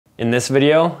In this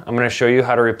video, I'm going to show you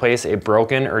how to replace a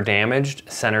broken or damaged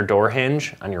center door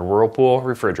hinge on your Whirlpool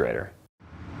refrigerator.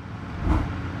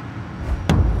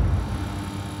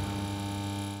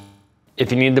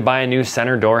 If you need to buy a new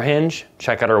center door hinge,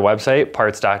 check out our website,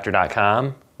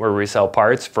 partsdoctor.com, where we sell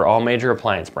parts for all major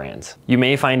appliance brands. You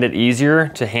may find it easier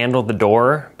to handle the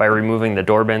door by removing the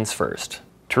door bins first.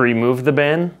 To remove the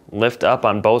bin, lift up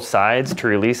on both sides to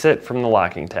release it from the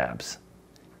locking tabs.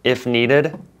 If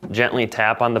needed, gently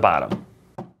tap on the bottom.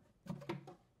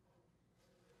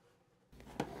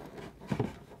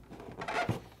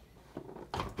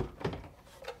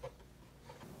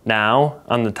 Now,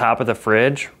 on the top of the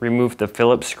fridge, remove the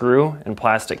Phillips screw and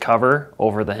plastic cover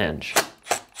over the hinge.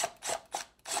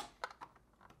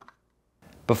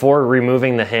 Before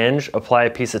removing the hinge, apply a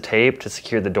piece of tape to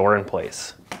secure the door in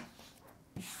place.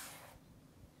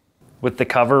 With the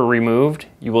cover removed,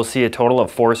 you will see a total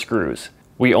of 4 screws.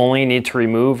 We only need to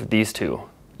remove these 2.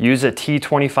 Use a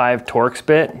T25 Torx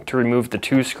bit to remove the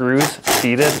 2 screws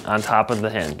seated on top of the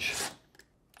hinge.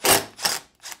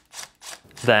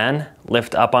 Then,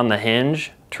 lift up on the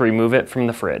hinge to remove it from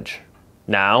the fridge.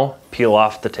 Now, peel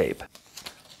off the tape.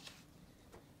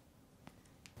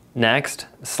 Next,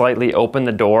 slightly open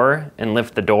the door and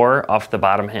lift the door off the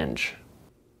bottom hinge.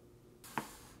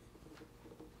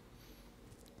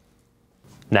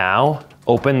 Now,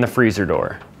 open the freezer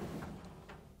door.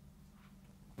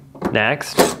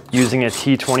 Next, using a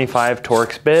T25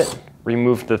 Torx bit,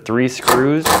 remove the 3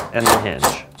 screws and the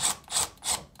hinge.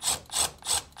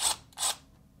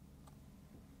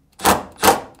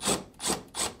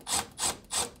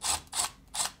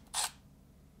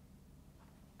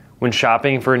 When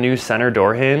shopping for a new center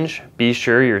door hinge, be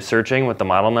sure you're searching with the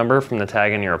model number from the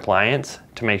tag on your appliance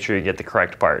to make sure you get the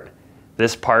correct part.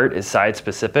 This part is side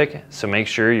specific, so make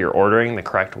sure you're ordering the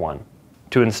correct one.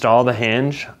 To install the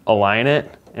hinge, align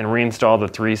it and reinstall the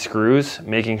 3 screws,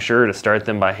 making sure to start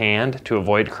them by hand to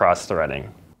avoid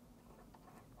cross-threading.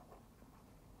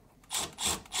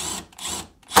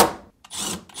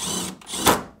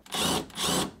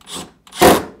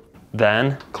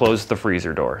 Then, close the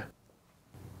freezer door.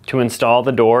 To install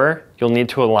the door, you'll need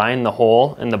to align the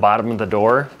hole in the bottom of the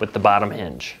door with the bottom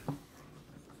hinge.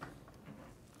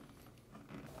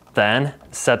 Then,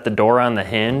 set the door on the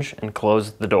hinge and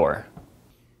close the door.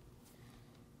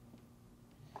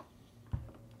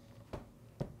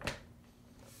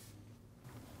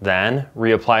 Then,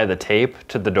 reapply the tape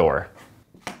to the door.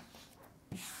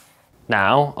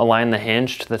 Now, align the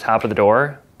hinge to the top of the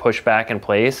door, push back in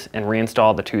place, and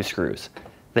reinstall the 2 screws.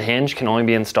 The hinge can only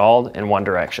be installed in one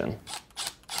direction.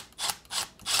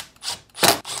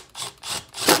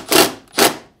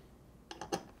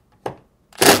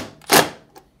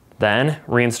 Then,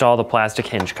 reinstall the plastic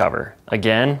hinge cover.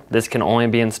 Again, this can only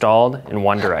be installed in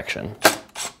one direction.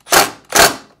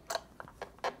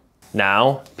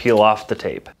 Now, peel off the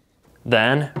tape.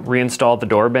 Then, reinstall the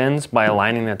door bins by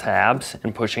aligning the tabs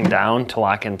and pushing down to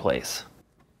lock in place.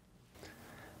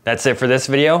 That's it for this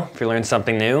video. If you learned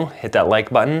something new, hit that like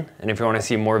button. And if you want to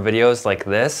see more videos like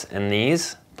this and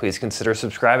these, please consider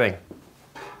subscribing.